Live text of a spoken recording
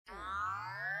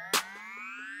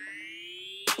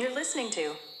You're listening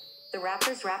to the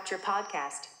Raptors Rapture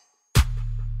podcast.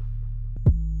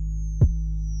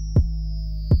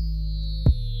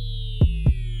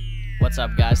 What's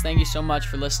up, guys? Thank you so much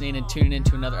for listening and tuning in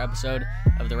to another episode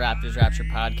of the Raptors Rapture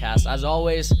podcast. As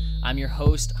always, I'm your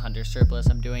host, Hunter Surplus.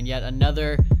 I'm doing yet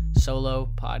another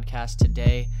solo podcast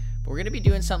today, but we're going to be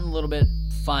doing something a little bit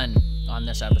fun on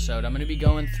this episode. I'm going to be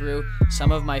going through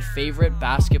some of my favorite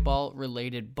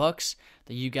basketball-related books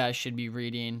that you guys should be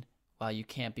reading while you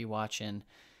can't be watching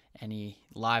any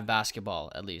live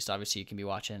basketball, at least. Obviously, you can be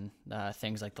watching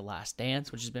things like The Last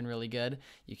Dance, which has been really good.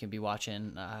 You can be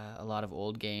watching a lot of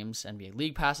old games, NBA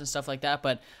League Pass and stuff like that,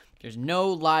 but there's no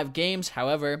live games.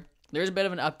 However, there's a bit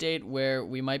of an update where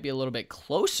we might be a little bit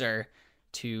closer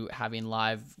to having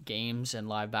live games and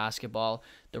live basketball.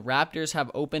 The Raptors have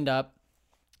opened up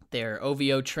their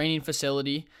OVO training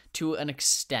facility to an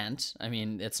extent. I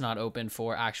mean, it's not open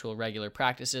for actual regular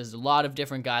practices. A lot of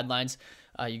different guidelines.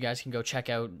 You guys can go check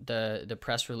out the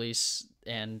press release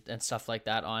and stuff like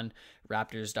that on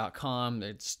Raptors.com.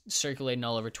 It's circulating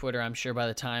all over Twitter. I'm sure by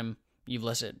the time you've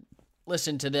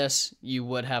listened to this, you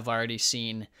would have already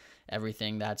seen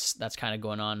everything that's kind of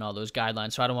going on, all those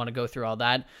guidelines. So I don't want to go through all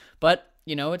that. But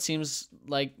you know, it seems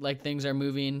like things are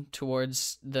moving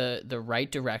towards the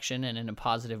right direction and in a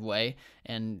positive way,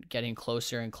 and getting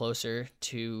closer and closer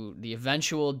to the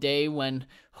eventual day when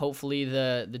hopefully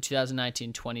the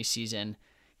 2019-20 season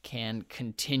can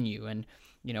continue. And,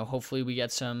 you know, hopefully we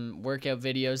get some workout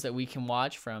videos that we can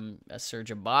watch from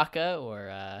Serge Ibaka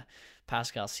or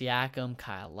Pascal Siakam,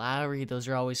 Kyle Lowry. Those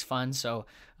are always fun. So,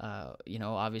 you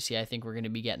know, obviously I think we're going to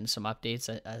be getting some updates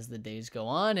as the days go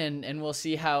on, and we'll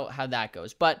see how that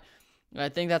goes. But I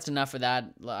think that's enough of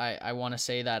that. I want to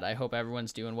say that I hope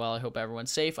everyone's doing well. I hope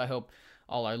everyone's safe. I hope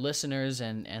all our listeners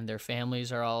and their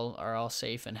families are all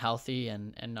safe and healthy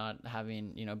and not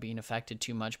having, you know, being affected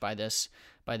too much by this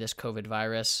COVID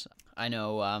virus. I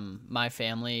know my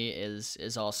family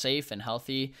is all safe and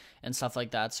healthy and stuff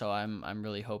like that, so I'm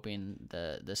really hoping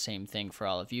the same thing for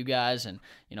all of you guys and,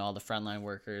 you know, all the frontline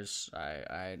workers.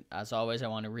 I as always, I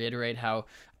want to reiterate how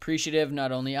appreciative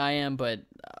not only I am, but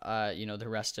you know, the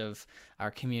rest of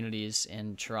our communities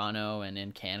in Toronto and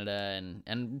in Canada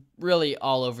and really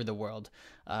all over the world.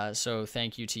 So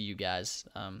thank you to you guys.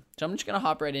 So I'm just gonna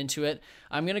hop right into it.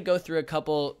 I'm gonna go through a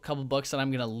couple books that I'm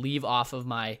gonna leave off of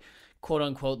my quote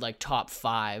unquote like top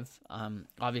 5.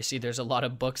 Obviously there's a lot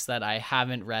of books that I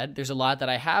haven't read. There's a lot that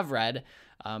I have read,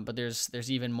 but there's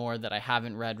even more that I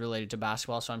haven't read related to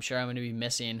basketball. So I'm sure I'm going to be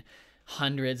missing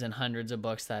hundreds and hundreds of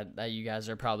books that you guys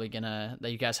are probably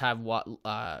that you guys have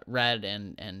read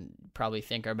and probably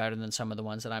think are better than some of the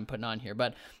ones that I'm putting on here.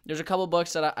 But there's a couple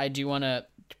books that I do want to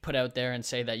put out there and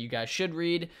say that you guys should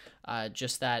read,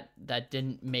 just that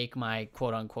didn't make my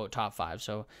quote unquote top 5.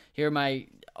 So here are my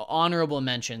honorable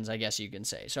mentions, I guess you can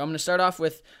say. So I'm going to start off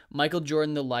with Michael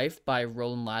Jordan, The Life by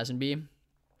Roland Lazenby.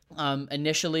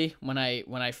 Initially, when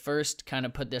I first kind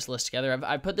of put this list together,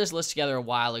 I put this list together a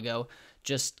while ago,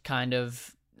 just kind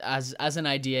of as an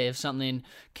idea if something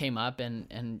came up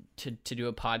and to do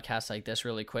a podcast like this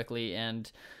really quickly. And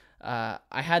I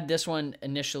had this one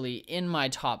initially in my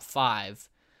top 5,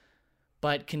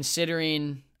 but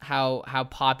considering how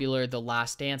popular The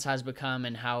Last Dance has become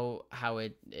and how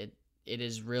it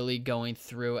is really going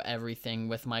through everything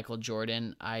with Michael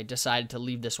Jordan, I decided to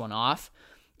leave this one off.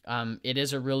 It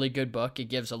is a really good book. It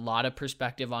gives a lot of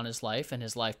perspective on his life and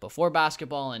his life before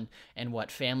basketball and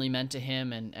what family meant to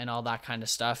him and all that kind of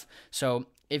stuff. So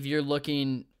if you're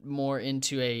looking more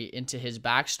into his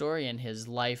backstory and his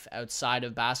life outside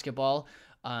of basketball,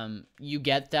 you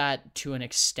get that to an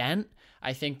extent.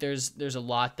 I think there's a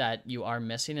lot that you are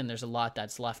missing, and there's a lot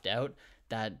that's left out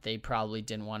that they probably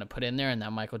didn't want to put in there, and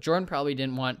that Michael Jordan probably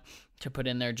didn't want to put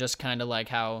in there, just kind of like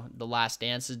how The Last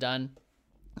Dance is done.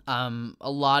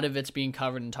 A lot of it's being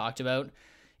covered and talked about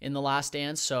in The Last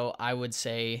Dance, so I would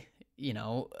say, you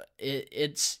know,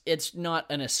 it's not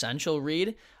an essential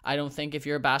read, I don't think, if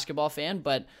you're a basketball fan,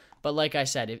 but like I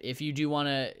said, if you do want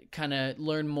to kind of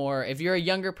learn more, if you're a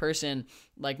younger person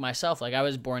like myself, like I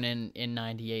was born in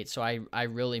 98, so I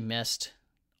really missed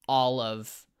all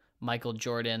of Michael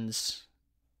Jordan's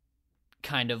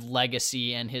kind of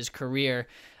legacy and his career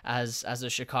as a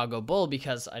Chicago Bull,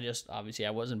 because I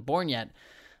wasn't born yet.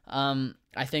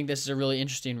 I think this is a really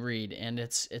interesting read, and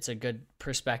it's a good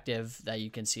perspective that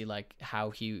you can see like how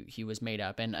he was made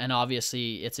up, and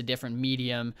obviously it's a different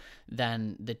medium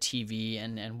than the TV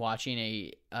and watching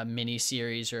a mini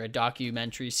series or a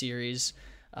documentary series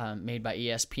made by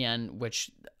ESPN,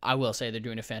 which I will say they're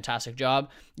doing a fantastic job.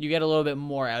 You get a little bit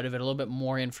more out of it, a little bit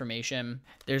more information.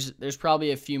 There's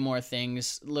probably a few more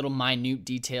things, little minute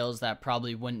details that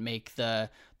probably wouldn't make the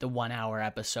 1 hour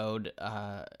episode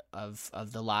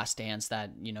of The Last Dance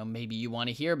that, you know, maybe you want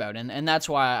to hear about. And that's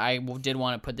why I did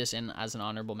want to put this in as an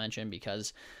honorable mention,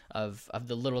 because of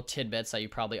the little tidbits that you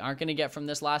probably aren't going to get from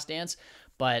this Last Dance.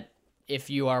 But if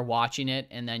you are watching it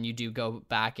and then you do go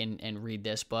back and read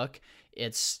this book,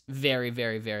 it's very,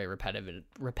 very, very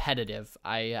repetitive.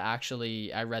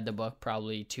 I read the book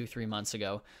probably 2-3 months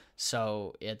ago.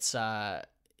 So it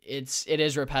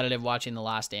is repetitive watching The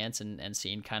Last Dance and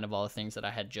seeing kind of all the things that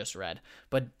I had just read,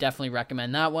 but definitely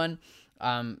recommend that one.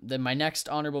 Then my next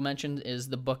honorable mention is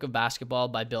The Book of Basketball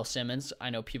by Bill Simmons. I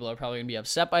know people are probably gonna be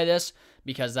upset by this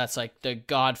because that's like the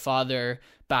Godfather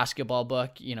basketball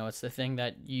book. You know, it's the thing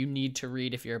that you need to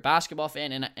read if you're a basketball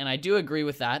fan. And I do agree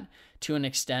with that to an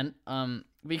extent,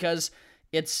 because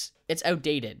it's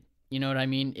outdated. You know what I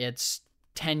mean? It's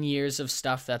 10 years of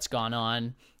stuff that's gone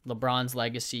on. LeBron's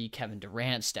legacy, Kevin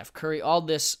Durant, Steph Curry, all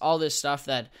this stuff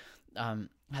that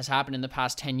has happened in the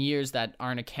past 10 years that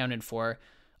aren't accounted for,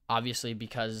 obviously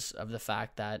because of the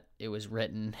fact that it was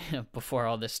written before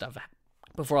all this stuff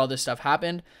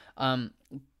happened.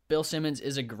 Bill Simmons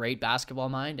is a great basketball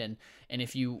mind, and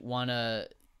if you want to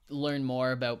learn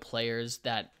more about players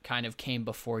that kind of came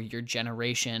before your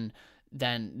generation,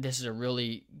 then this is a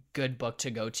really good book to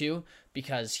go to,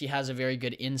 because he has a very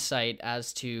good insight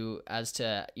as to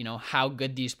you know, how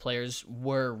good these players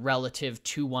were relative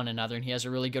to one another, and he has a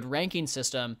really good ranking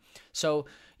system. So,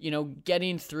 you know,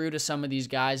 getting through to some of these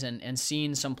guys and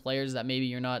seeing some players that maybe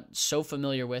you're not so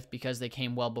familiar with because they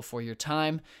came well before your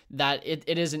time, that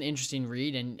it is an interesting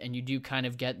read, and you do kind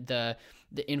of get the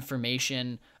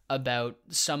information about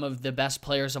some of the best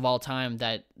players of all time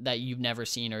that you've never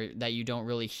seen, or that you don't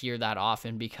really hear that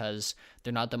often because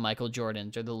they're not the Michael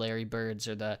Jordans or the Larry Birds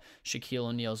or the Shaquille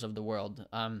O'Neals of the world.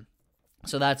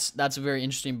 So that's a very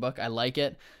interesting book. I like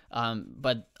it.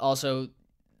 But also,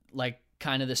 like,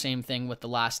 kind of the same thing with The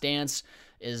Last Dance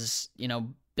is, you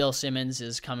know, Bill Simmons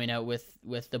is coming out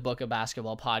with the Book of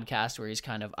Basketball podcast, where he's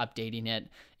kind of updating it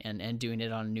and doing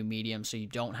it on a new medium, so you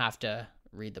don't have to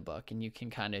read the book and you can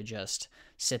kind of just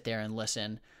sit there and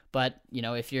listen. But, you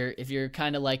know, if you're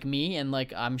kind of like me, and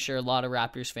like I'm sure a lot of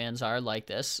Raptors fans are like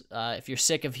this, if you're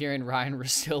sick of hearing Ryan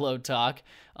Russillo talk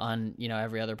on, you know,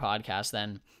 every other podcast,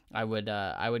 then I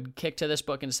would kick to this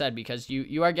book instead, because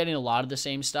you are getting a lot of the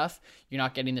same stuff. You're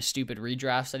not getting the stupid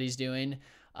redrafts that he's doing.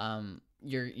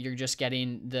 You're just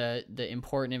getting the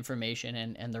important information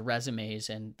and the resumes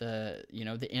and the, you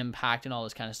know, the impact and all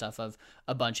this kind of stuff of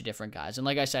a bunch of different guys. And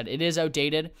like I said, it is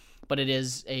outdated, but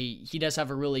he does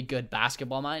have a really good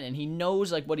basketball mind, and he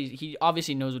knows like he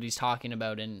obviously knows what he's talking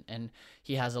about, and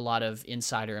he has a lot of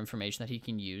insider information that he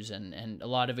can use and a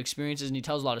lot of experiences, and he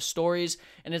tells a lot of stories,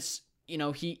 and it's, you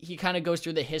know, he kind of goes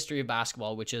through the history of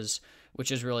basketball, which is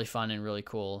really fun and really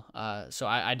cool. So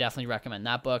I definitely recommend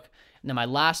that book. And then my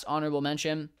last honorable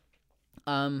mention,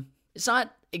 it's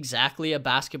not exactly a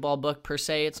basketball book per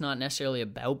se. It's not necessarily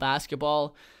about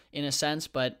basketball in a sense,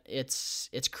 but it's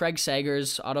Craig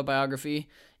Sager's autobiography,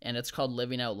 and it's called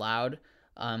Living Out Loud.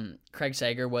 Craig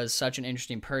Sager was such an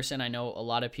interesting person. I know a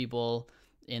lot of people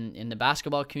in the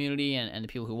basketball community and the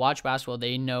people who watch basketball,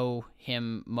 they know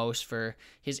him most for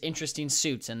his interesting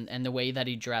suits and the way that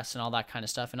he dressed and all that kind of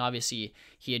stuff. And obviously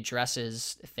he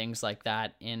addresses things like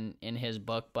that in his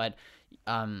book, but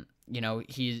you know,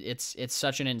 it's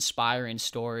such an inspiring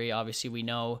story. Obviously we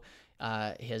know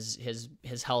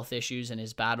his health issues and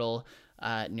his battle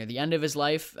near the end of his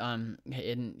life.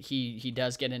 And he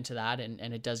does get into that,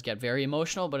 and it does get very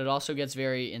emotional, but it also gets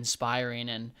very inspiring,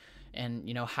 and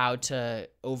you know, how to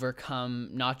overcome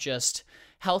not just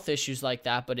health issues like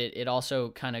that, but it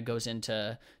also kind of goes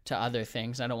into other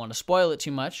things. I don't want to spoil it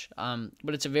too much,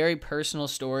 but it's a very personal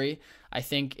story. I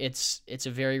think it's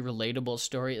a very relatable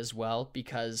story as well,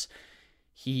 because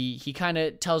he kind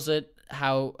of tells it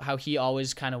how he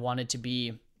always kind of wanted to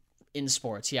be in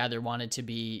sports. He either wanted to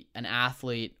be an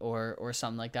athlete or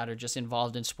something like that, or just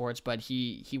involved in sports, but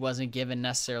he wasn't given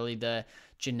necessarily the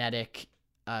genetic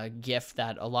gift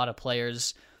that a lot of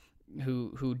players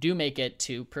who do make it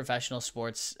to professional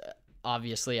sports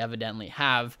obviously evidently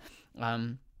have.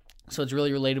 So it's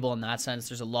really relatable in that sense.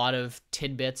 There's a lot of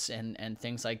tidbits and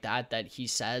things like that he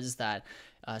says that,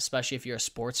 especially if you're a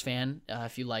sports fan,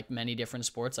 if you like many different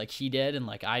sports like he did and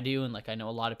like I do, and like I know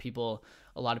a lot of people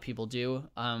do,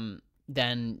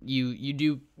 then you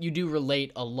do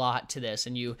relate a lot to this,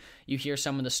 and you hear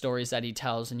some of the stories that he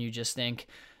tells, and you just think,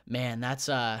 man, that's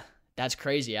that's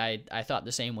crazy. I thought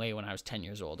the same way when I was 10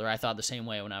 years old, or I thought the same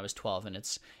way when I was 12. And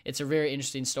it's a very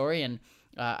interesting story. And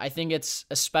I think it's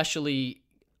especially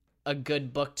a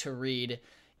good book to read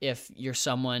if you're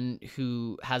someone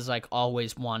who has like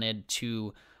always wanted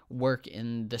to work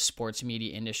in the sports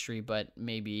media industry, but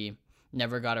maybe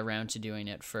never got around to doing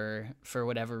it for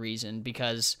whatever reason,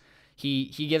 because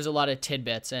he gives a lot of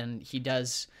tidbits, and he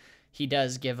does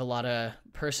give a lot of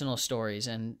personal stories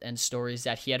and stories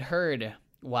that he had heard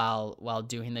while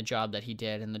doing the job that he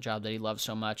did and the job that he loved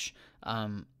so much.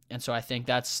 And so I think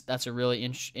that's a really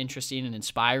interesting and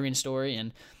inspiring story,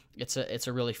 and it's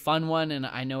a really fun one. And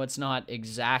I know it's not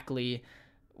exactly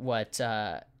what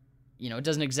it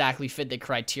doesn't exactly fit the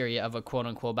criteria of a quote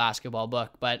unquote basketball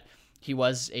book, but he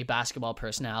was a basketball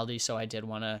personality, so I did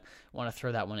want to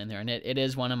throw that one in there. And it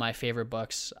is one of my favorite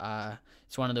books.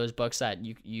 It's one of those books that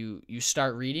you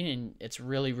start reading and it's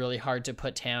really, really hard to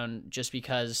put down, just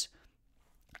because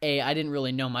I didn't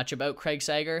really know much about Craig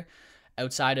Sager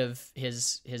outside of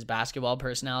his basketball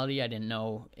personality. I didn't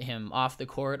know him off the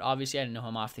court. Obviously, I didn't know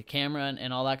him off the camera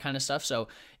and all that kind of stuff. So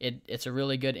it's a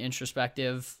really good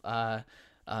introspective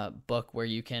book where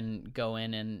you can go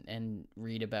in and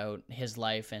read about his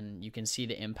life, and you can see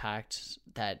the impact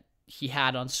that he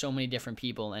had on so many different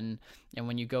people. And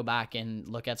when you go back and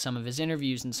look at some of his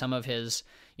interviews and some of his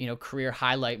career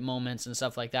highlight moments and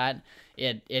stuff like that,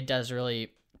 it does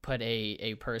really put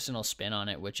a personal spin on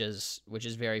it, which is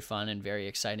very fun and very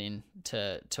exciting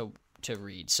to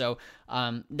read. So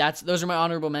those are my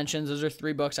honorable mentions. Those are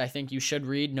 3 books I think you should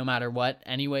read no matter what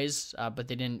anyways, but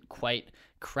they didn't quite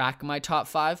crack my top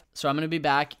 5. So I'm going to be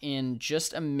back in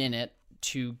just a minute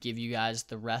to give you guys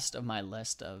the rest of my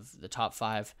list of the top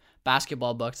 5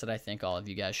 basketball books that I think all of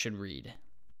you guys should read.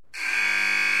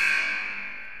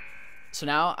 So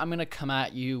now I'm going to come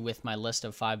at you with my list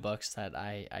of 5 books that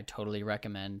I totally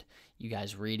recommend you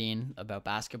guys reading about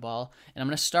basketball. And I'm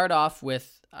going to start off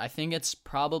with, I think it's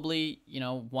probably,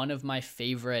 one of my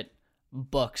favorite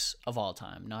books of all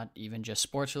time, not even just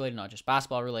sports related, not just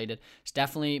basketball related. It's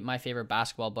definitely my favorite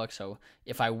basketball book. So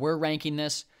if I were ranking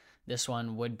this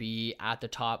one would be at the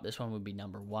top. This one would be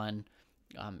number 1.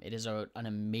 It is an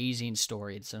amazing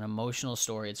story. It's an emotional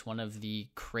story. It's one of the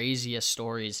craziest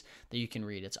stories that you can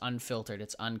read. It's unfiltered.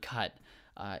 It's uncut.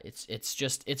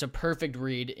 It's a perfect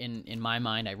read in my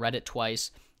mind. I read it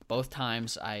twice. Both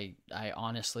times I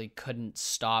honestly couldn't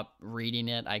stop reading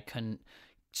it. I couldn't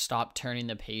stop turning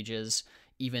the pages,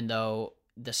 even though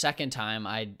the second time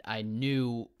I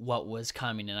knew what was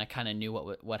coming and I kind of knew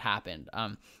what happened.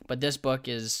 But this book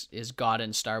is God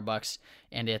in Starbucks,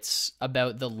 and it's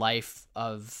about the life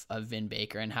of Vin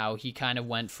Baker and how he kind of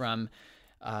went from,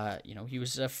 he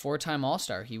was a 4-time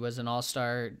All-Star. He was an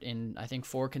All-Star in, I think,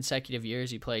 4 consecutive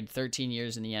years. He played 13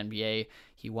 years in the NBA.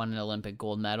 He won an Olympic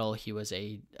gold medal. He was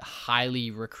a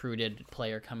highly recruited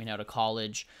player coming out of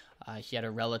college. He had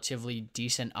a relatively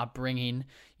decent upbringing.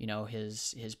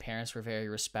 His parents were very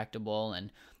respectable,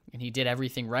 and he did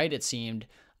everything right, it seemed,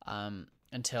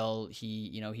 until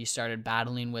he started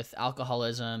battling with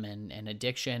alcoholism and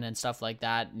addiction and stuff like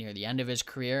that near the end of his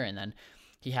career. And then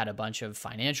he had a bunch of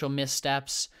financial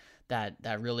missteps that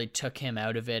really took him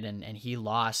out of it, and he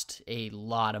lost a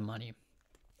lot of money.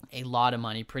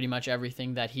 Pretty much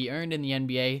everything that he earned in the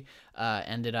NBA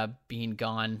ended up being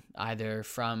gone, either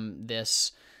from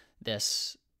this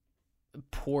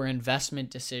poor investment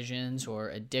decisions or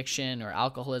addiction or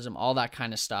alcoholism, all that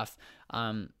kind of stuff.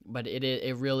 But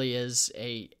it really is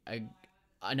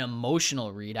an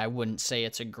emotional read. I wouldn't say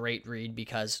it's a great read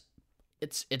because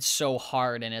it's so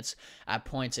hard, and it's at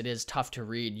points it is tough to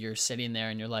read. You're sitting there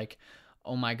and you're like,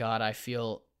 oh my God, I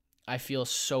feel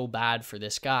so bad for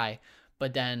this guy.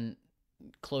 But then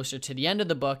closer to the end of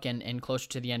the book and closer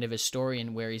to the end of his story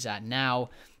and where he's at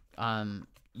now,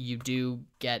 you do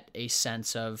get a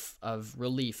sense of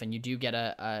relief, and you do get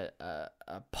a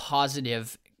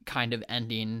positive kind of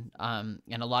ending. And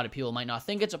a lot of people might not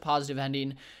think it's a positive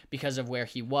ending because of where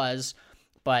he was,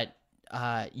 but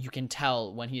you can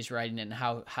tell when he's writing it and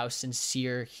how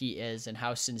sincere he is and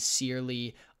how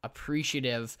sincerely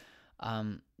appreciative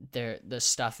the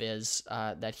stuff is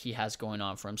that he has going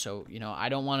on for him. So, I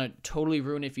don't want to totally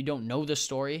ruin it if you don't know the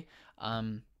story.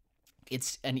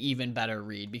 It's an even better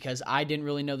read because I didn't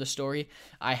really know the story.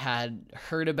 I had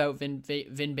heard about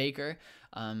Vin Baker.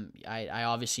 I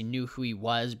obviously knew who he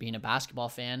was, being a basketball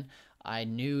fan. I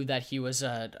knew that he was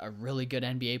a really good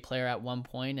NBA player at one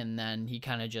point, and then he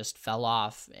kind of just fell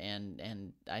off,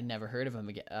 and I never heard of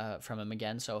him from him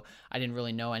again. So I didn't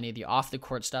really know any of the off the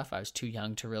court stuff. I was too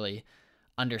young to really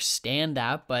understand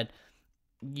that. But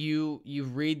you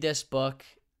read this book,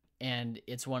 and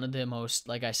it's one of the most,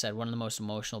 like I said, one of the most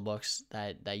emotional books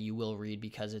that you will read,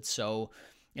 because it's so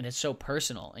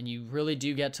personal, and you really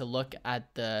do get to look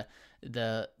at the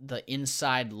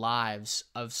inside lives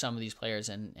of some of these players,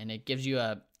 and it gives you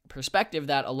a perspective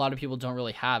that a lot of people don't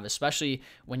really have, especially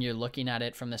when you're looking at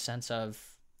it from the sense of,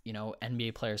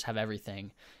 NBA players have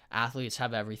everything, athletes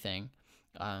have everything.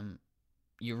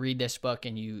 You read this book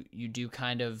and you do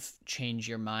kind of change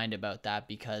your mind about that,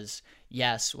 because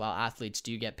yes, while athletes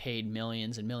do get paid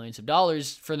millions and millions of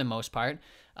dollars for the most part,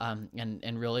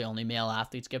 and really only male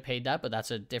athletes get paid that, but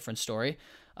that's a different story.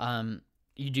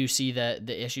 You do see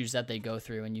the issues that they go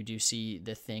through, and you do see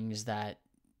the things that,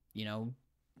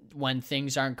 when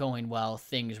things aren't going well,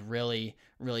 things really,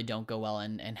 really don't go well,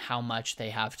 and how much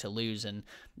they have to lose. And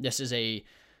this is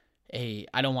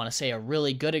I don't want to say a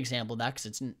really good example of that, because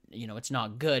it's, it's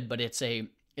not good, but it's an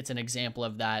example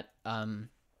of that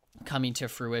coming to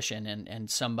fruition, and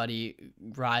somebody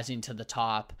rising to the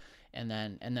top and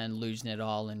then losing it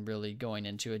all and really going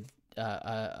into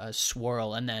a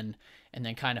swirl, and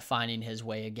then kind of finding his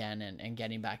way again and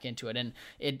getting back into it. And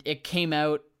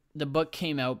the book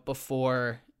came out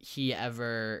before he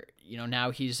ever,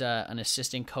 now he's an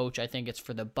assistant coach, I think it's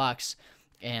for the Bucks,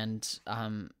 and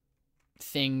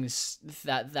things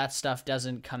that stuff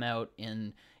doesn't come out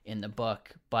in the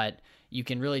book, but you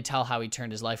can really tell how he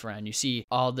turned his life around. You see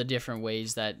all the different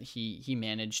ways that he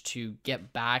managed to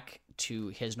get back to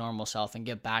his normal self and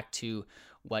get back to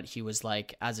what he was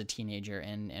like as a teenager,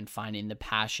 and finding the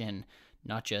passion,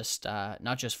 not just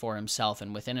for himself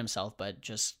and within himself, but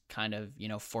just kind of,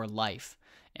 for life.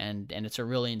 And it's a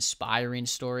really inspiring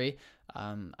story.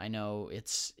 I know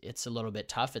it's a little bit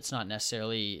tough. It's not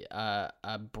necessarily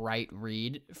a bright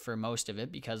read for most of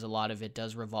it, because a lot of it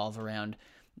does revolve around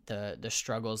the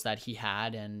struggles that he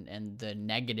had and the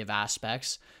negative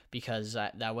aspects, because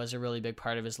that was a really big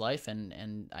part of his life.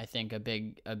 And I think a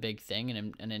big thing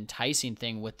and an enticing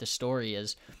thing with the story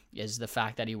is the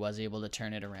fact that he was able to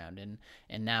turn it around,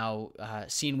 and now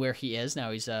seeing where he is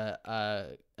now. He's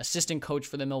a assistant coach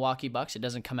for the Milwaukee Bucks. It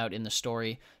doesn't come out in the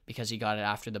story because he got it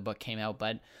after the book came out,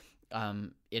 but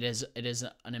it is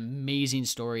an amazing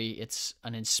story. It's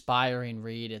an inspiring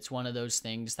read. It's one of those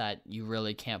things that you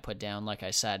really can't put down. Like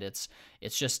I said, it's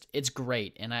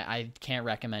great, and I can't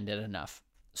recommend it enough.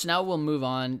 So now we'll move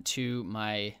on to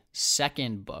my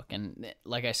second book, and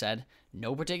like I said,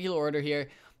 no particular order here.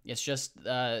 It's just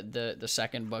the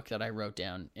second book that I wrote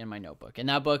down in my notebook, and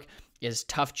that book is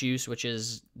Tough Juice, which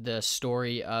is the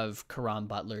story of Caron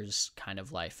Butler's kind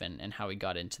of life and how he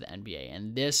got into the NBA.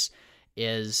 And this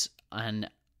is an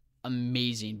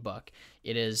amazing book.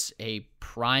 It is a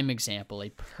prime example, a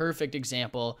perfect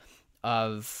example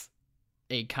of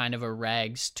a kind of a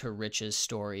rags to riches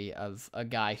story of a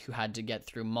guy who had to get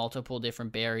through multiple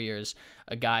different barriers,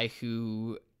 a guy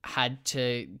who had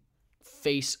to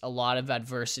face a lot of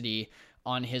adversity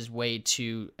on his way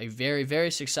to a very, very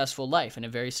successful life and a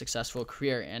very successful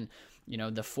career. And,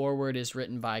 the foreword is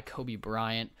written by Kobe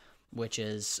Bryant, which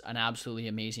is an absolutely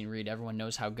amazing read. Everyone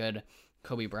knows how good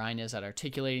Kobe Bryant is at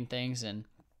articulating things, and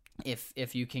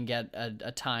if you can get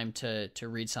a time to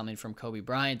read something from Kobe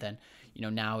Bryant, then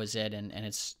now is it, and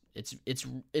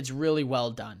it's really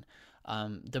well done.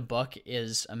 The book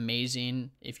is amazing.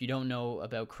 If you don't know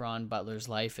about Caron Butler's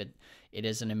life, it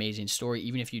is an amazing story.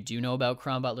 Even if you do know about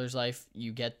Caron Butler's life,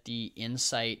 you get the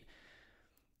insight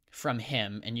from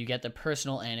him, and you get the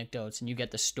personal anecdotes, and you get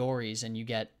the stories, and you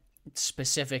get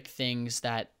specific things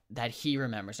that he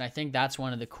remembers. And I think that's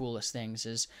one of the coolest things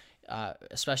is,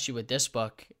 especially with this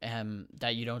book,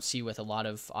 that you don't see with a lot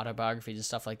of autobiographies and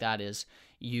stuff like that, is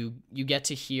you get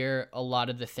to hear a lot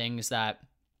of the things that,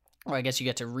 or I guess you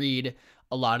get to read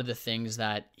a lot of the things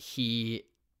that he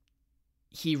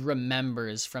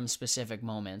remembers from specific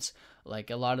moments. Like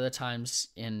a lot of the times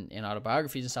in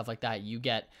autobiographies and stuff like that, you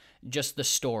get just the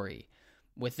story.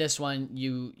 With this one,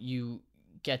 you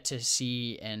get to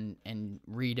see and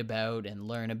read about and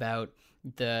learn about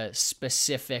the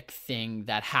specific thing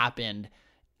that happened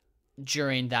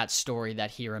during that story that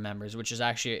he remembers, which is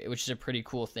a pretty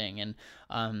cool thing. And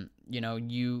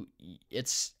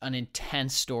it's an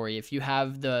intense story. If you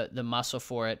have the muscle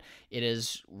for it, it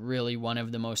is really one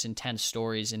of the most intense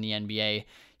stories in the NBA.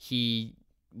 He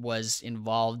was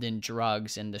involved in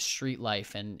drugs and the street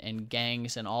life and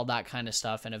gangs and all that kind of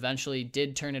stuff, and eventually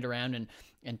did turn it around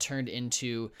and turned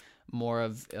into more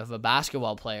of a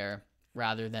basketball player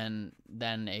rather than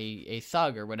a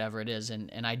thug or whatever it is.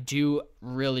 And I do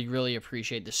really, really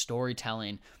appreciate the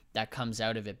storytelling that comes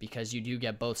out of it, because you do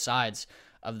get both sides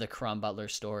of the Caron Butler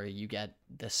story. You get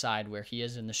the side where he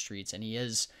is in the streets and he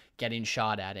is getting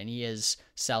shot at and he is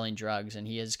selling drugs and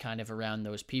he is kind of around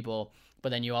those people. But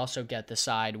then you also get the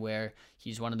side where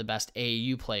he's one of the best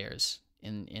AAU players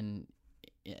in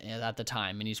at the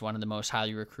time, and he's one of the most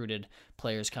highly recruited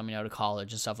players coming out of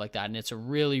college and stuff like that. And it's a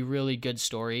really, really good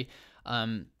story.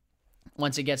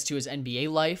 Once it gets to his NBA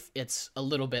life, it's a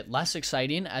little bit less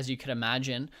exciting, as you could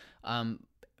imagine.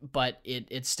 But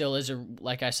it still is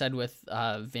like I said with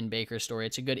Vin Baker's story,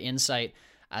 it's a good insight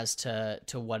as to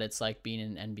what it's like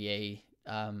being an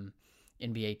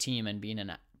NBA team and being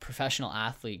a professional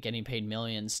athlete, getting paid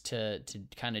millions to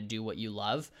kind of do what you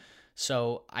love.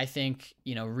 So I think,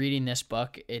 reading this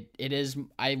book, it is,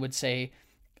 I would say,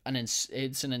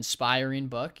 it's an inspiring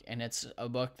book, and it's a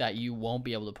book that you won't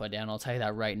be able to put down. I'll tell you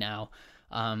that right now.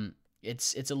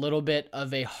 It's a little bit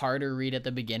of a harder read at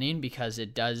the beginning because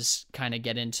it does kind of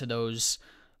get into those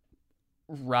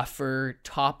rougher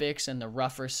topics and the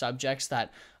rougher subjects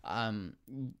that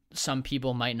some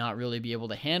people might not really be able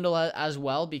to handle as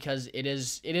well, because it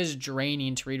is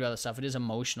draining to read about this stuff. It is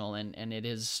emotional, and it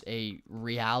is a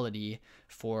reality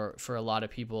for a lot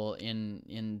of people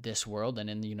in this world and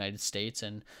in the United States,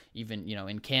 and even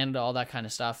in Canada, all that kind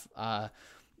of stuff. A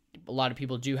lot of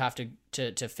people do have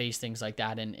to face things like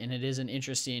that, and it is an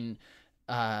interesting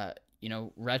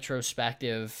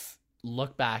retrospective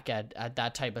look back at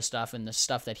that type of stuff and the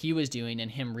stuff that he was doing, and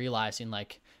him realizing,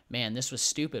 like, man, this was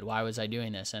stupid. Why was I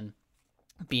doing this? And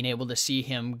being able to see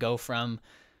him go from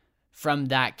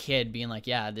that kid being like,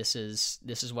 yeah, this is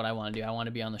what I want to do. I want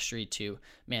to be on the street, to,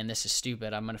 man, this is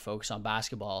stupid. I'm going to focus on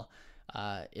basketball.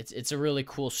 It's a really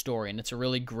cool story, and it's a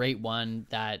really great one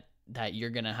that you're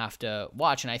going to have to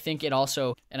watch. And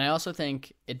I also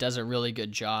think it does a really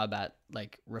good job at,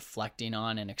 like, reflecting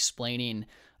on and explaining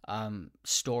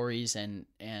stories and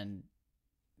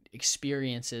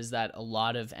experiences that a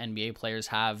lot of NBA players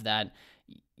have that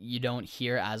you don't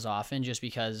hear as often, just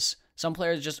because some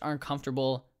players just aren't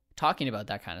comfortable talking about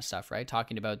that kind of stuff, right?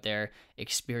 Talking about their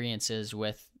experiences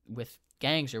with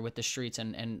gangs or with the streets,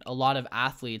 and a lot of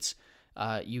athletes,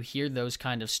 you hear those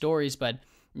kind of stories, but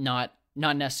not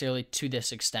necessarily to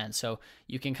this extent. So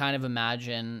you can kind of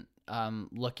imagine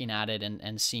looking at it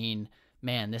and seeing,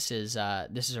 man, this is a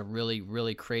really,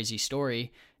 really crazy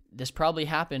story. This probably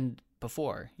happened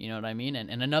before, you know what I mean?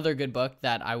 And another good book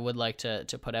that I would like to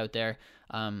put out there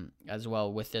as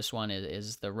well with this one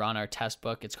is the Ron Artest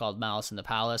book. It's called Malice in the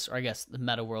Palace, or I guess the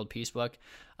Meta World Peace book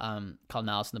called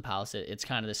Malice in the Palace. It's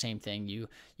kind of the same thing. You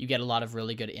get a lot of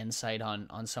really good insight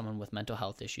on someone with mental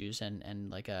health issues and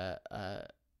like a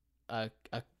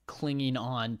clinging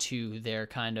on to their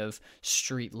kind of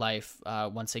street life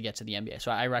once they get to the NBA.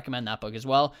 So I recommend that book as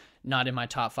well. Not in my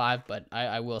top 5, but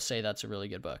I will say that's a really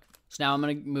good book. So now I'm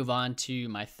going to move on to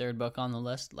my third book on the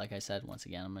list. Like I said, once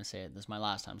again, I'm going to say it. This is my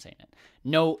last time saying it.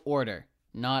 No order.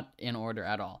 Not in order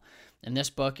at all. And this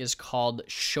book is called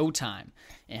Showtime.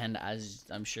 And as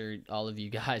I'm sure all of you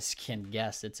guys can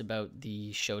guess, it's about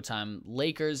the Showtime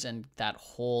Lakers and that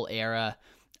whole era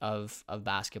of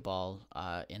basketball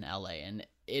in LA. And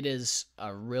it is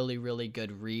a really, really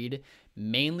good read,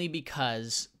 mainly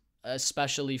because,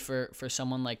 especially for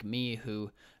someone like me who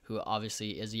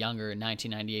obviously is younger,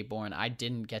 1998 born, I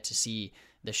didn't get to see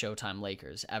the Showtime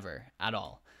Lakers ever at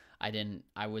all.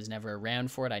 I was never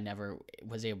around for it. I never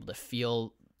was able to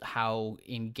feel how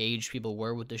engaged people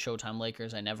were with the Showtime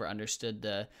Lakers. I never understood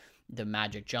the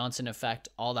Magic Johnson effect,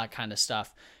 all that kind of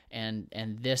stuff. And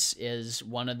this is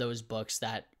one of those books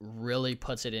that really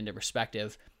puts it into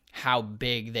perspective how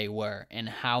big they were and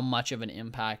how much of an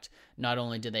impact not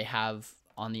only did they have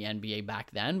on the NBA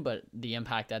back then, but the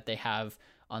impact that they have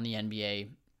on the NBA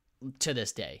to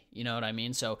this day. You know what I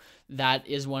mean? So that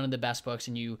is one of the best books.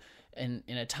 And in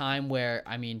a time where,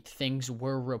 I mean, things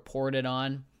were reported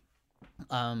on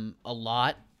a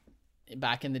lot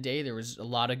back in the day, there was a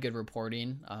lot of good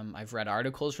reporting. I've read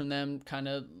articles from them kind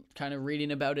of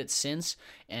reading about it since,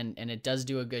 and it does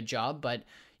do a good job, but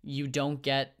you don't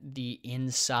get the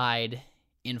inside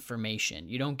information.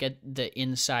 You don't get the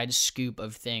inside scoop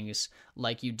of things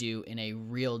like you do in a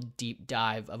real deep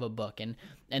dive of a book.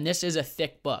 And this is a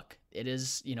thick book. It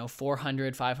is,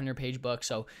 400, 500 page book.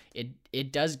 So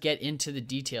it does get into the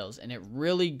details, and it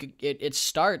really, it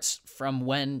starts from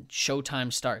when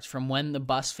Showtime starts, from when the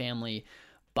Buss family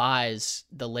buys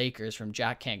the Lakers from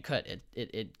Jack Kent Cooke.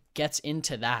 It gets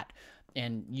into that,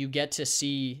 and you get to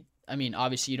see, I mean,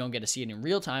 obviously you don't get to see it in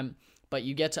real time, but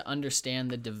you get to understand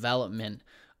the development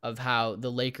of how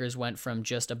the Lakers went from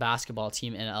just a basketball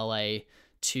team in LA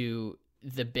to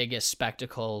the biggest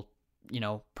spectacle,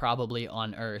 probably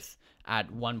on earth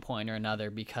at one point or another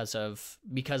because of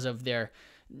their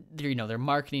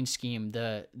marketing scheme,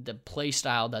 the play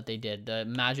style that they did, the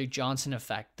Magic Johnson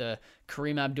effect, the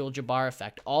Kareem Abdul-Jabbar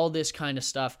effect, all this kind of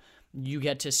stuff you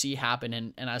get to see happen.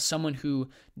 And as someone who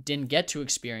didn't get to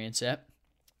experience it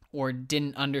or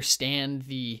didn't understand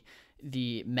the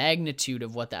magnitude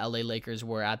of what the LA Lakers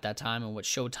were at that time and what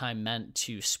Showtime meant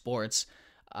to sports,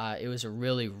 it was a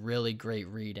really, really great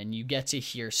read. And you get to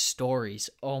hear stories.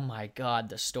 Oh my God,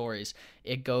 the stories.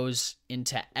 It goes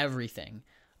into everything.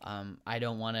 I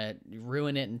don't want to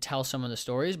ruin it and tell some of the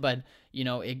stories, but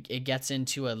it gets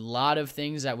into a lot of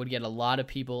things that would get a lot of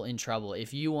people in trouble.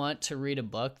 If you want to read a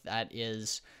book that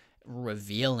is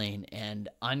revealing and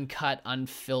uncut,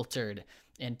 unfiltered,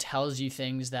 and tells you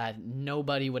things that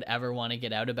nobody would ever want to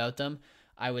get out about them,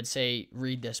 I would say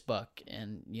read this book.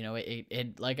 And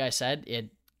it like I said, it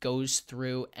goes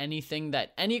through any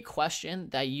question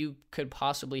that you could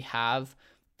possibly have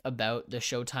about the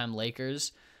Showtime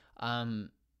Lakers.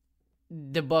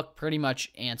 The book pretty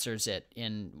much answers it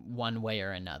in one way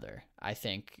or another. I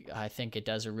think it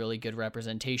does a really good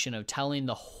representation of telling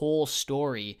the whole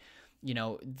story.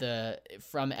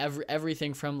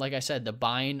 Everything from, like I said, the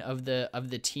buying of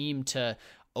the team to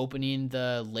opening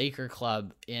the Laker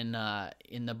Club in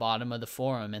the bottom of the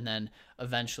Forum, and then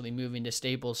eventually moving to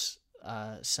Staples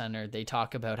Center. They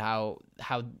talk about how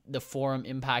the Forum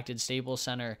impacted Staples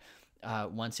Center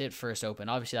once it first opened.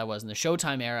 Obviously that wasn't the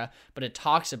Showtime era, but it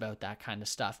talks about that kind of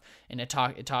stuff. And it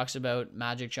talks about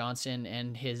Magic Johnson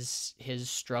and his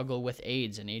struggle with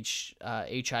AIDS and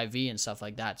HIV and stuff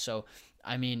like that. So,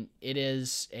 I mean, it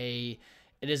is a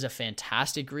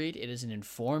fantastic read. It is an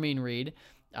informing read.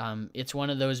 It's one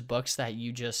of those books that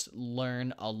you just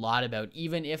learn a lot about.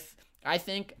 Even if, I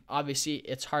think, obviously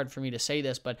it's hard for me to say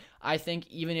this, but I think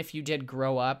even if you did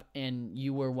grow up and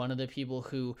you were one of the people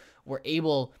who were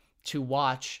able to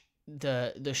watch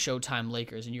the Showtime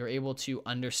Lakers and you're able to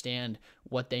understand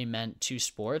what they meant to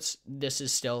sports, this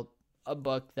is still a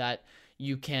book that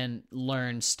you can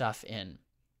learn stuff in.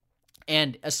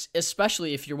 And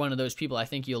especially if you're one of those people, I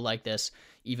think you'll like this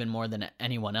even more than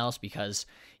anyone else, because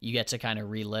you get to kind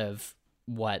of relive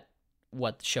what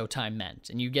Showtime meant,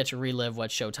 and you get to relive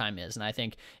what Showtime is. And I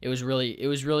think it was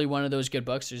really one of those good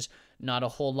books. There's not a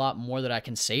whole lot more that I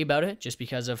can say about it, just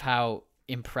because of how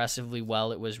impressively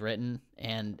well it was written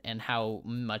and how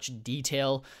much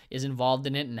detail is involved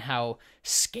in it and how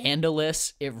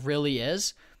scandalous it really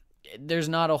is. There's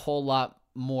not a whole lot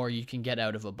more you can get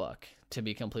out of a book, to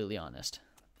be completely honest.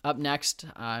 Up next,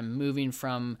 I'm moving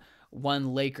from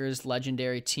one Lakers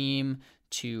legendary team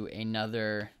to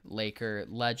another Laker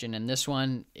legend, and this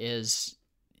one is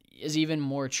even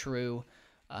more true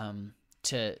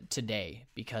to today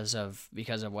because of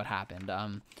what happened.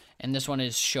 And this one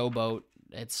is Showboat.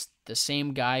 It's the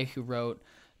same guy who wrote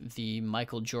the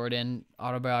Michael Jordan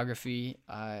autobiography,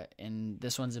 and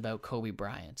this one's about Kobe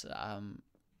Bryant.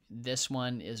 This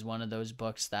one is one of those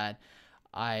books that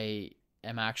I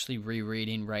am actually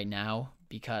rereading right now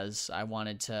because I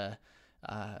wanted to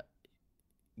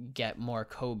get more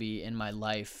Kobe in my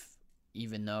life,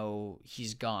 even though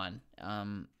he's gone.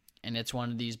 And it's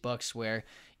one of these books where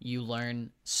you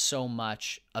learn so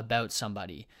much about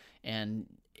somebody. And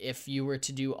if you were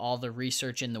to do all the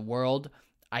research in the world,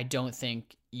 I don't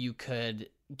think you could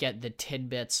get the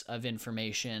tidbits of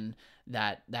information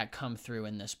that come through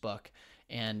in this book.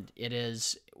 And it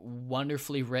is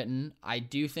wonderfully written. I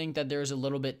do think that there's a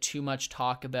little bit too much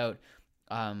talk about,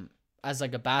 as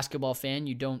like a basketball fan,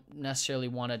 you don't necessarily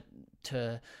want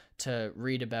to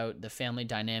read about the family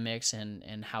dynamics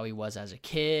and how he was as a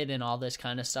kid and all this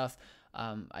kind of stuff.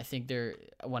 I think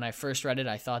when I first read it,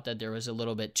 I thought that there was a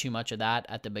little bit too much of that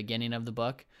at the beginning of the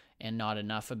book and not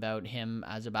enough about him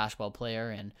as a basketball player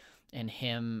and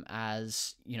him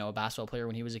as, a basketball player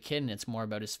when he was a kid, and it's more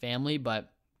about his family.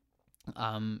 But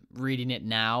reading it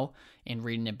now and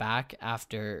reading it back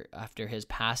after his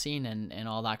passing and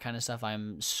all that kind of stuff,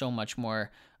 I'm so much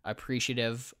more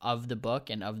appreciative of the book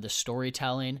and of the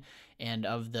storytelling and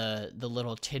of the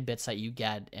little tidbits that you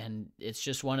get. And it's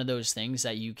just one of those things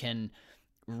that you can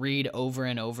read over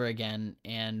and over again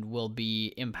and will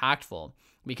be impactful,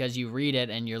 because you read it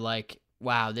and you're like,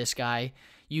 wow, this guy,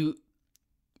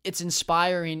 it's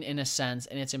inspiring in a sense,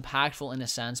 and it's impactful in a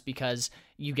sense, because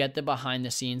you get the behind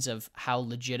the scenes of how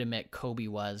legitimate Kobe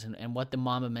was and what the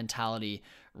Mamba mentality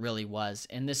really was.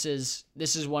 And this is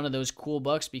one of those cool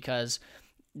books because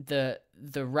the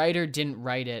author didn't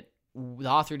write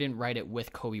it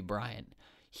with Kobe Bryant.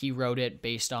 He wrote it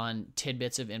based on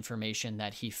tidbits of information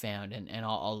that he found and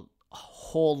a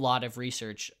whole lot of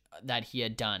research that he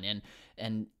had done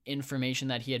and information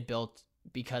that he had built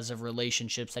because of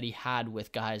relationships that he had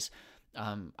with guys,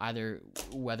 either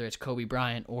whether it's Kobe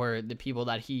Bryant or the people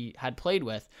that he had played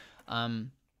with.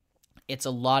 It's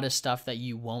a lot of stuff that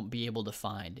you won't be able to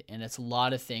find, and it's a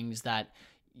lot of things that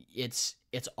it's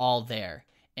all there.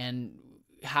 And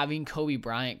having Kobe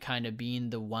Bryant kind of being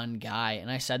the one guy, and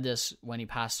I said this when he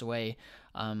passed away,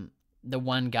 the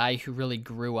one guy who really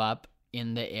grew up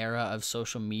in the era of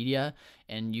social media,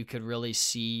 and you could really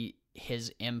see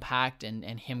his impact and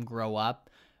him grow up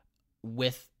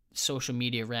with social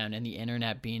media around and the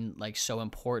internet being like so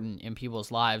important in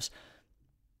people's lives.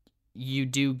 You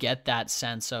do get that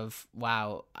sense of,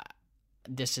 wow,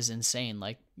 this is insane.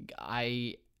 Like,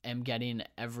 I am getting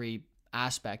every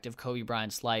aspect of Kobe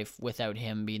Bryant's life without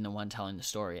him being the one telling the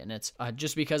story. And it's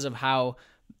just because of how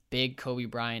big Kobe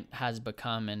Bryant has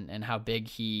become and how big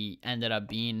he ended up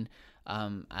being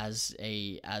as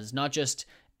not just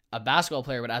a basketball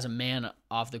player, but as a man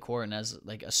off the court and as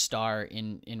like a star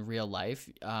in real life.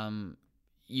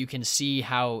 You can see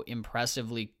how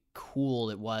impressively cool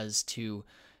it was to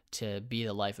be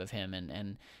the life of him.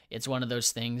 And it's one of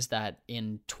those things that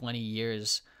in 20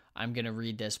 years, I'm going to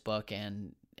read this book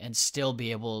and still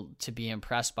be able to be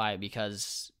impressed by it,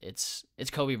 because it's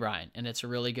Kobe Bryant, and it's a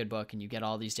really good book, and you get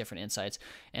all these different insights,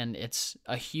 and it's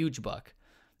a huge book.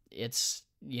 It's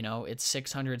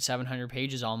 600, 700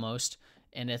 pages almost.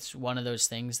 And it's one of those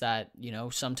things that,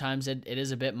 sometimes it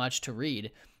is a bit much to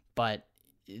read, but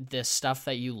the stuff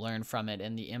that you learn from it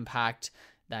and the impact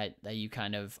that you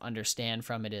kind of understand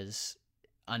from it is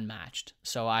unmatched.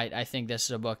 So I think this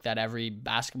is a book that every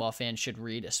basketball fan should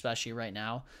read, especially right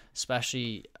now,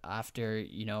 especially after,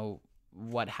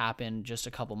 what happened just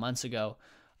a couple months ago.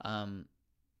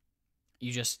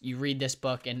 You read this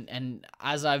book, and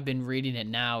as I've been reading it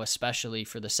now, especially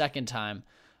for the second time,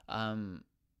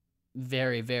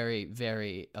 very, very,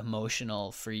 very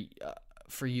emotional for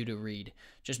you to read,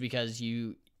 just because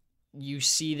you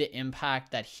see the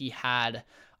impact that he had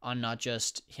on not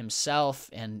just himself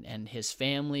and his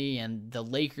family and the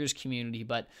Lakers community,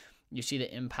 but you see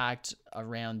the impact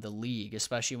around the league,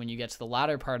 especially when you get to the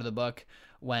latter part of the book,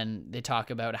 when they talk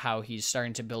about how he's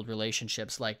starting to build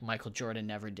relationships like Michael Jordan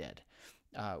never did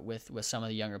with some of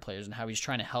the younger players, and how he's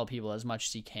trying to help people as much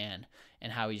as he can,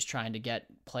 and how he's trying to get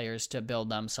players to build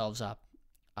themselves up.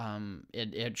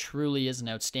 It truly is an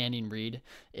outstanding read.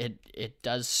 It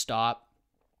does stop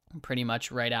pretty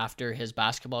much right after his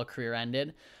basketball career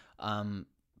ended.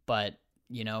 But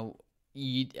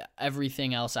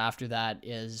everything else after that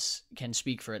can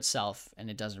speak for itself, and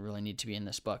it doesn't really need to be in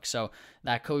this book. So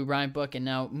that Kobe Bryant book. And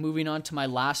now moving on to my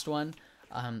last one.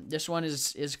 This one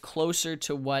is closer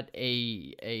to what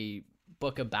a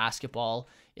book of basketball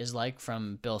is like,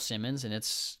 from Bill Simmons, and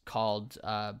it's called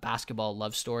Basketball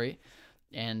Love Story.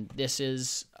 And this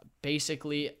is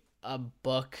basically a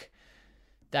book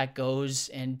that goes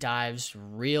and dives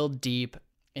real deep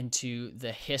into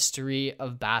the history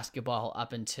of basketball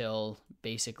up until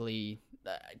basically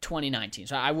 2019.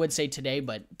 So I would say today,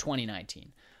 but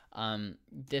 2019.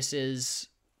 This is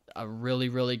a really,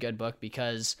 really good book,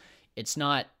 because it's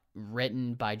not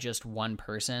written by just one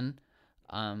person.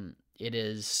 It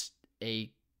is a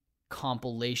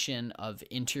compilation of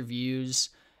interviews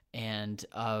and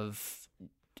of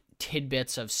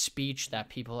tidbits of speech that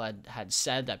people had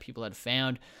said, that people had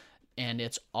found, and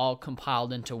it's all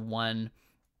compiled into one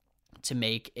to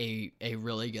make a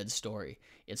really good story.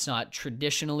 It's not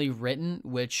traditionally written,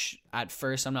 which at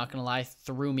first, I'm not going to lie,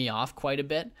 threw me off quite a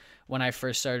bit. When I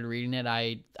first started reading it,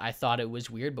 I thought it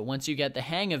was weird, but once you get the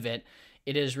hang of it,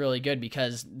 it is really good,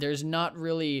 because there's not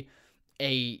really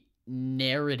a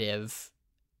narrative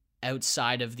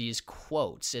outside of these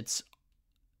quotes. It's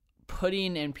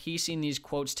putting and piecing these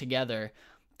quotes together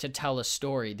to tell a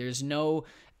story. There's no,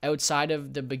 outside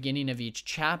of the beginning of each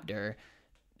chapter,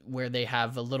 where they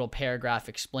have a little paragraph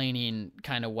explaining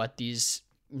kind of what these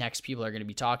next people are going to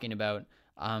be talking about.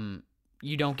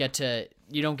 You don't get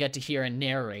to hear a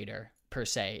narrator per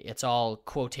se. It's all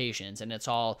quotations, and it's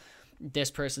all,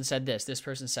 this person said this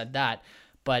person said that,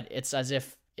 but it's as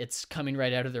if it's coming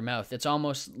right out of their mouth. It's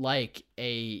almost like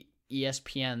a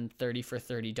ESPN 30 for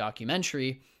 30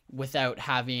 documentary without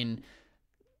having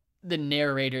the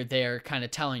narrator there kind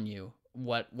of telling you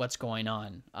what's going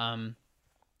on. And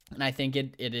I think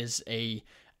it is a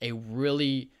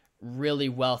really, really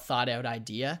well thought out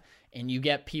idea. And you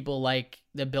get people like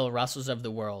the Bill Russells of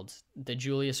the world, the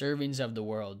Julius Irvings of the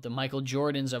world, the Michael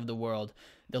Jordans of the world,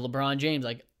 the LeBron James,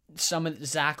 like some of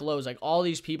Zach Lowe's, like all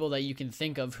these people that you can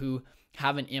think of who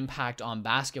have an impact on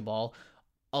basketball.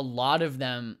 A lot of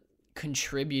them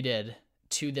contributed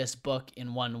to this book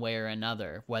in one way or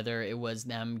another, whether it was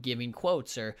them giving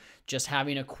quotes or just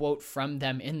having a quote from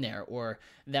them in there or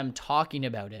them talking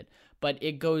about it. But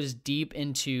it goes deep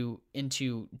into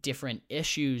different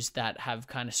issues that have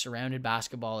kind of surrounded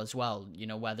basketball as well. You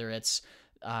know, whether it's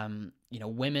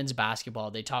women's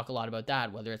basketball. They talk a lot about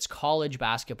that, whether it's college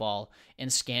basketball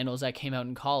and scandals that came out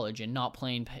in college and not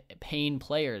paying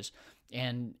players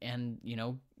and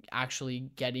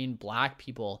actually getting black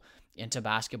people into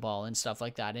basketball and stuff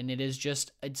like that. And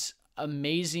it's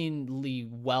amazingly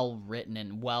well written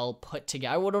and well put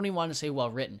together. I don't even want to say well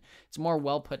written. It's more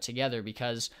well put together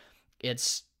because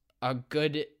it's a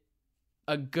good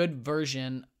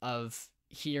version of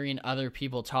hearing other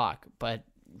people talk, but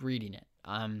reading it.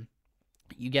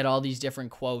 You get all these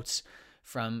different quotes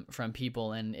from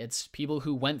people, and it's people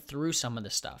who went through some of the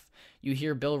stuff. You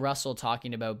hear Bill Russell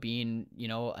talking about being,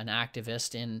 an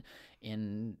activist in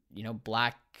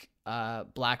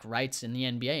black rights in the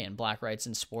NBA and black rights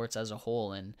in sports as a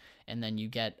whole, and then you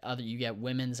get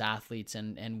women's athletes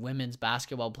and women's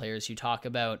basketball players who talk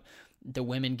about the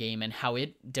women game and how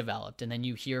it developed, and then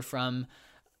you hear from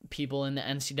people in the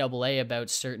NCAA about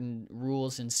certain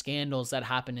rules and scandals that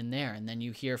happened in there. And then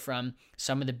you hear from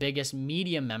some of the biggest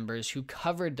media members who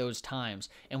covered those times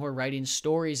and were writing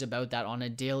stories about that on a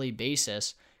daily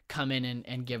basis, come in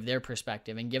and give their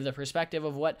perspective and give the perspective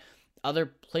of what other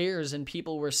players and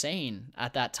people were saying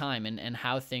at that time and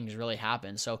how things really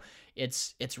happened. So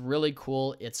it's really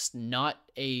cool. It's not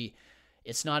a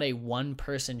one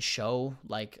person show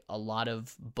like a lot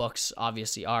of books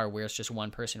obviously are, where it's just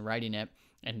one person writing it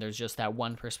and there's just that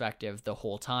one perspective the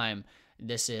whole time.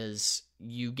 This is,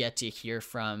 you get to hear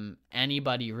from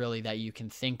anybody really that you can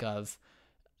think of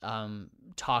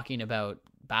talking about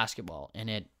basketball. And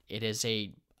it is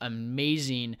a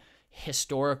amazing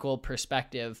historical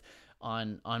perspective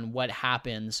on what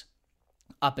happens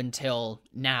up until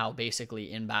now,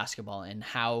 basically, in basketball, and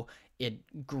how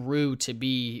it grew to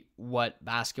be what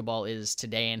basketball is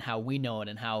today and how we know it,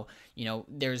 and how,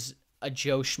 there's a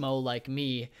Joe Schmo like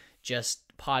me just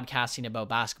podcasting about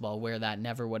basketball, where that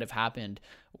never would have happened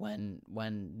when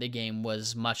the game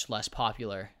was much less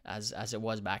popular as it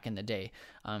was back in the day.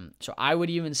 So I would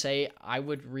even say I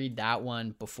would read that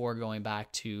one before going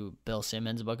back to Bill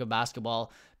Simmons' book of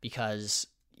basketball, because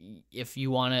if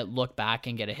you want to look back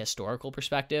and get a historical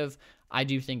perspective, I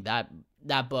do think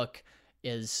that book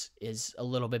is a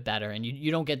little bit better, and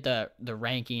you don't get the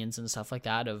rankings and stuff like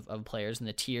that of players and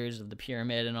the tiers of the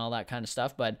pyramid and all that kind of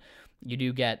stuff, but you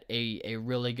do get a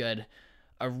really good,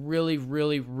 a really,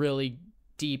 really, really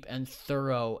deep and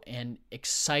thorough and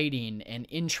exciting and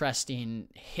interesting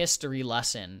history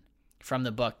lesson from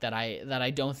the book that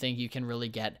I don't think you can really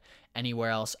get anywhere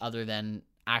else other than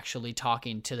actually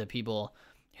talking to the people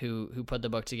who put the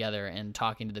book together and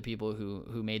talking to the people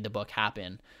who made the book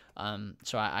happen.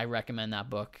 So I recommend that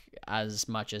book as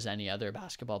much as any other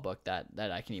basketball book that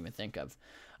I can even think of.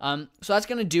 So that's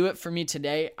going to do it for me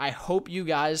today. I hope you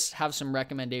guys have some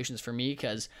recommendations for me,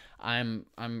 because I'm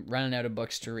running out of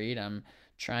books to read. I'm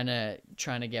trying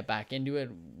to get back into it,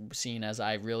 seeing as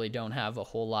I really don't have a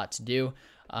whole lot to do.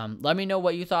 Let me know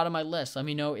what you thought of my list. Let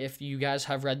me know if you guys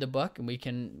have read the book, and we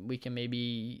can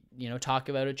maybe, talk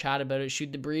about it, chat about it,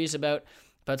 shoot the breeze about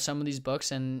some of these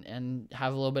books, and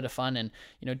have a little bit of fun. And,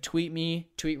 tweet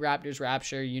Raptors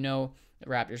Rapture.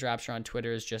 Raptors Rapture on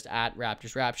Twitter is just at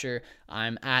Raptors Rapture.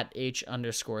 I'm at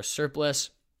H_surplus.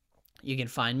 You can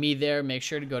find me there. Make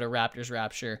sure to go to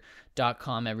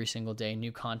raptorsrapture.com every single day.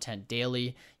 New content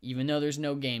daily. Even though there's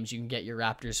no games, you can get your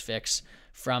Raptors fix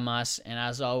from us. And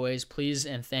as always, please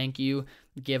and thank you.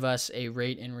 Give us a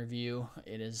rate and review.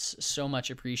 It is so much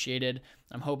appreciated.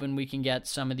 I'm hoping we can get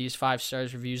some of these 5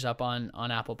 stars reviews up on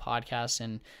Apple Podcasts,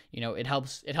 and it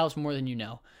helps more than you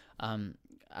know.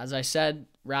 As I said,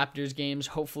 Raptors games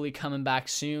hopefully coming back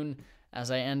soon.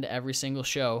 As I end every single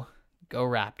show, go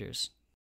Raptors.